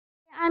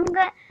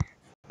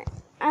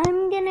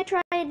I'm gonna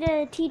try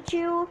to teach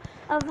you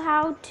of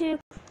how to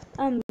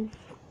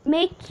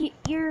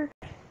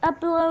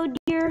upload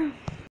your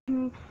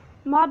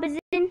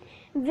mobizen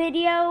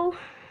video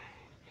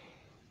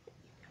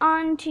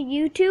onto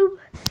YouTube.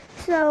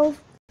 So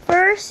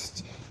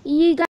first,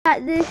 you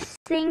got this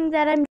thing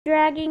that I'm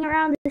dragging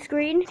around the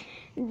screen.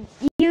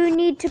 You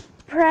need to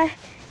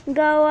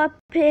go up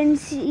and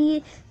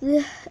see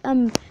the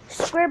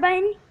square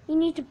button. You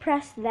need to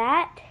press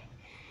that,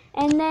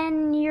 and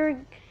then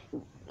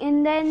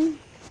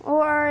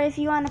or if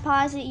you want to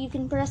pause it, you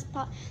can press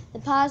the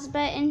pause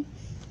button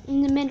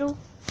in the middle.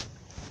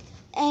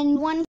 And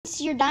once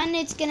you're done,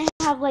 it's gonna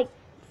have like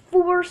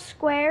 4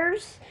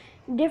 squares,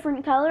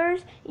 different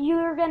colors.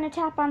 You're gonna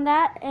tap on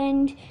that,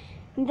 and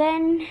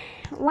then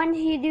once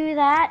you do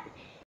that,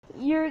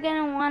 you're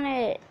gonna want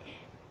to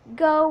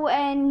go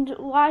and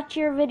watch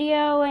your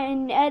video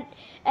and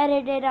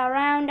edit it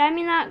around. I'm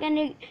not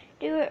gonna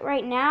do it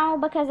right now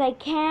because I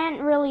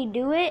can't really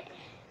do it.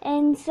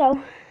 And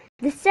so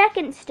the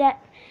second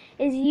step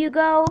is you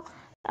go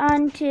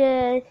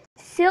onto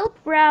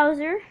Silk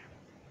browser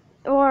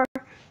or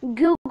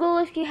Google.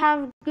 If you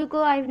have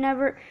Google, I've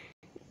never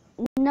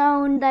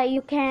known that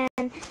you can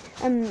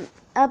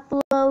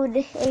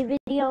upload a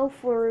video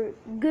for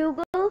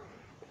Google.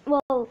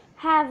 Well,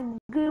 have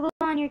Google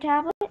on your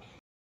tablet.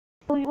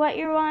 What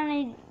you're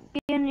gonna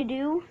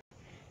do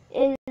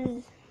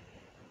is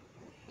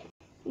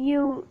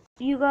you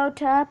go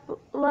to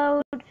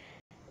upload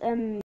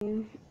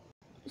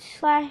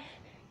slash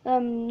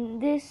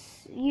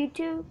this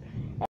YouTube,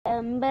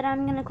 but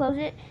I'm gonna close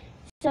it.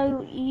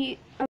 So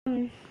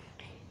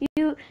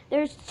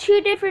there's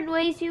 2 different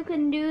ways you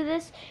can do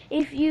this.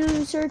 If you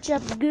search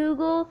up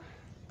Google,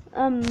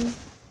 and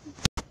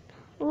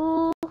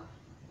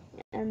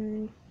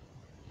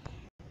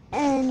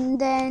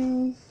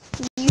then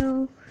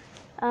you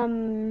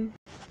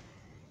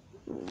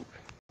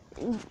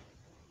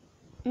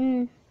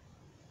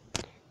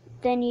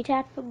then you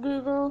tap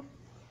Google,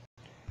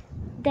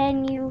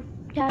 then you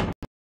tap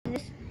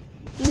this,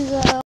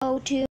 you go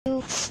to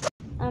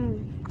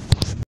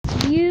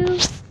you.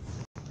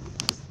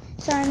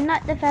 So I'm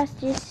not the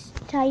fastest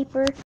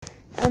typer,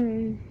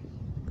 and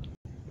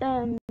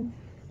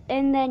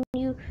then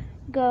you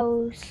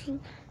go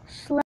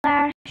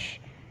slash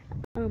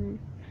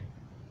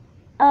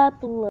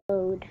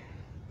upload.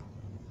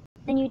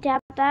 Then you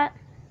tap that,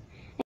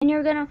 and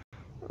you're gonna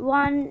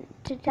want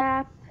to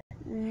tap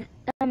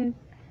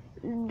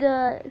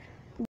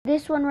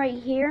this one right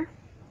here,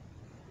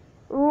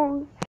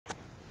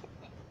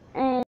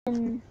 and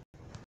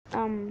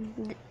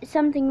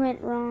something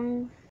went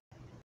wrong.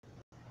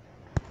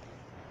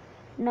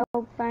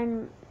 Nope,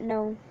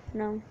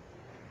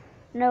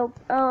 nope.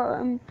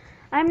 Oh,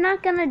 I'm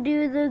not gonna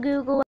do the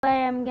Google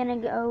way. I'm gonna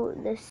go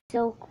the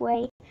Silk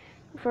way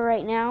for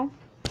right now.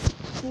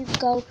 You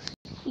go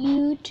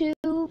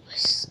YouTube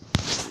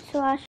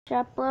slash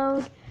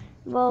upload.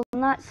 Well,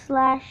 not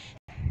slash.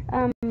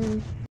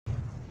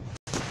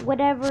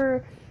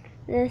 Whatever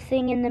the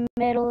thing in the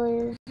middle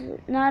is,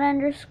 not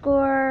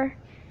underscore.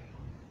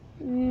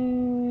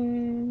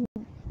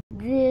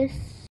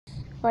 This,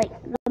 like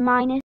the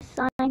minus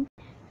sign,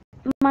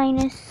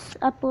 minus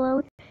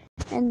upload,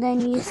 and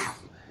then you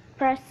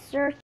press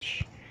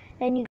search,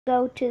 and you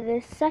go to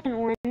the second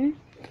one.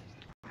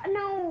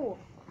 No.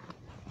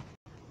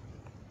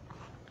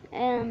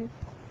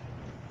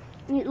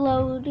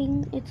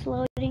 It's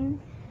loading.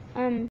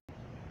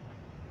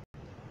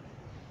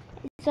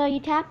 So you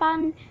tap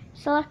on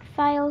select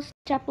files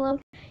to upload.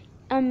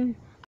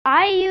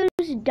 I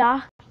use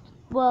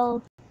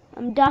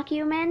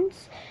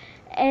documents,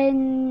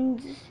 and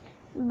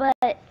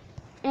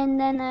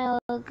then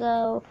I'll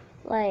go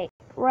like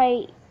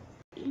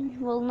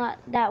not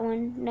that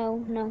one.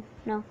 No,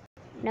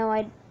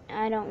 I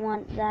don't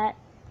want that.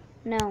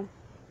 No.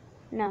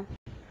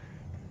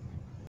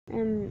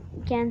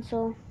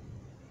 Cancel.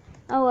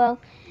 Oh well.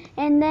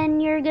 And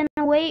then you're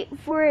gonna wait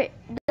for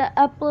the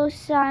uploading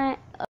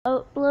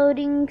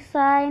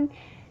sign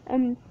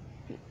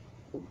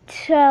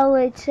till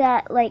it's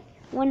at like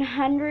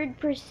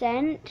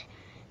 100%,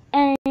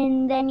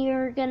 and then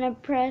you're gonna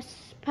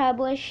press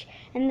publish,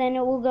 and then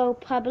it will go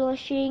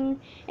publishing,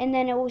 and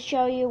then it will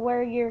show you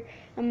where your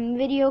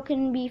video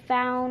can be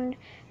found.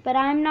 But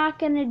I'm not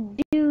gonna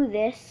do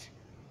this,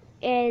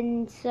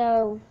 and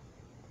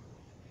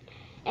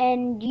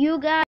you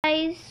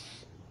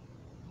guys,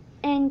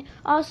 and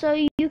also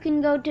you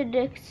can go to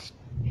the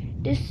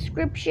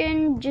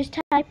description, just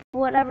type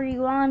whatever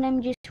you want.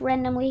 I'm just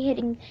randomly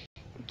hitting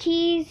the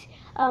keys.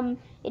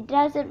 It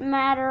doesn't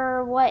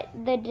matter what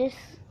the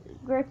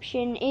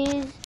description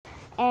is,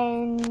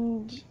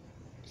 and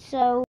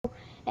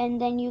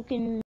then you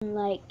can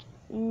like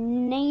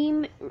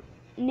name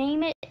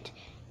it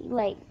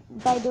like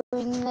by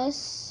doing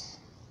this,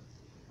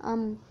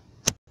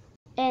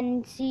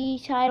 and see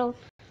title.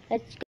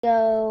 Let's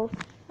go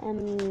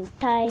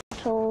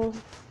title.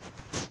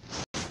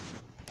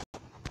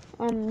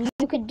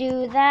 You could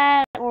do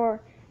that, or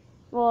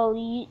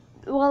you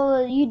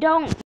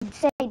don't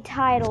say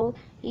title,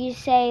 you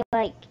say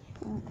like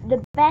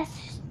the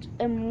best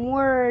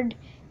word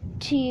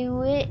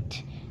to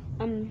it,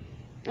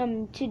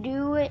 to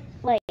do it,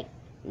 like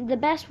the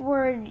best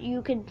word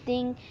you could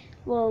think,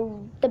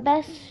 well, the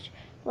best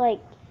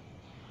like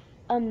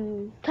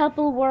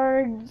couple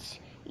words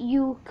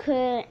you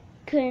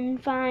can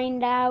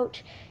find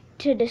out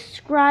to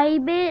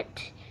describe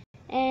it,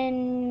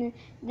 and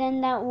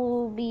then that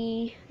will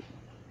be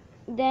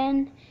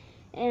then,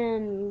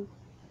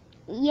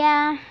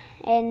 yeah,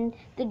 and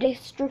the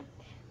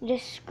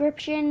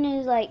description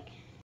is like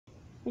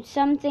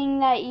something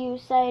that you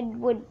said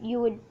you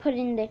would put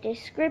in the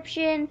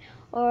description,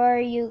 or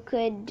you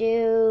could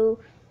do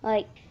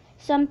like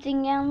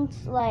something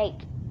else,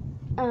 like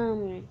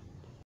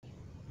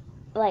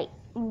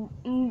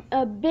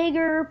a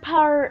bigger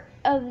part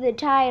of the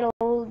title,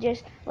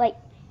 just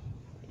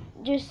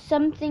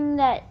something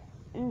that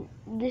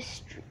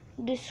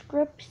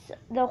describes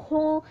the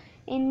whole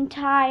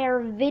entire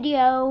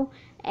video.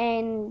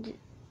 And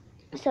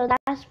so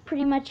that's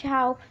pretty much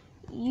how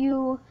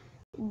you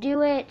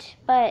do it.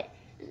 But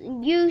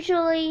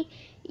usually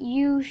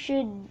you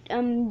should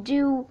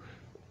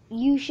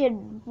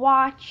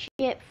watch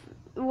it,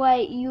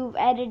 what you've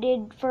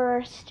edited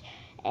first,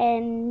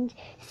 and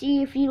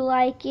see if you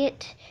like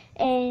it,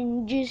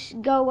 and just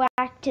go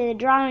back to the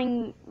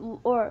drawing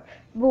or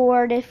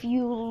board if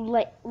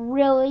you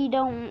really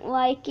don't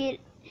like it,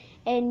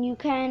 and you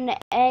kind of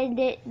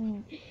edit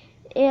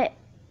it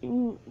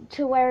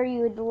to where you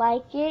would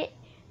like it.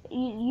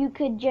 You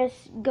could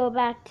just go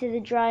back to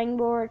the drawing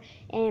board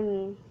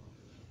and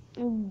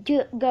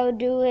go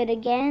do it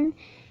again.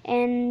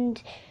 And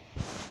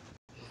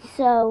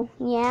so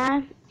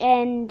yeah,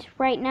 and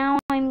right now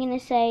I'm gonna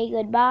say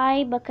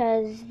goodbye,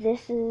 because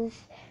this is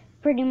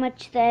pretty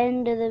much the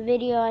end of the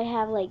video. I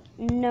have like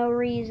no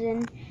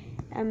reason,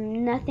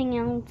 nothing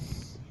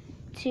else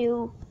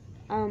to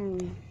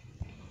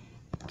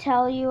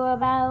tell you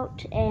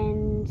about,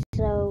 and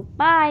so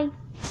bye.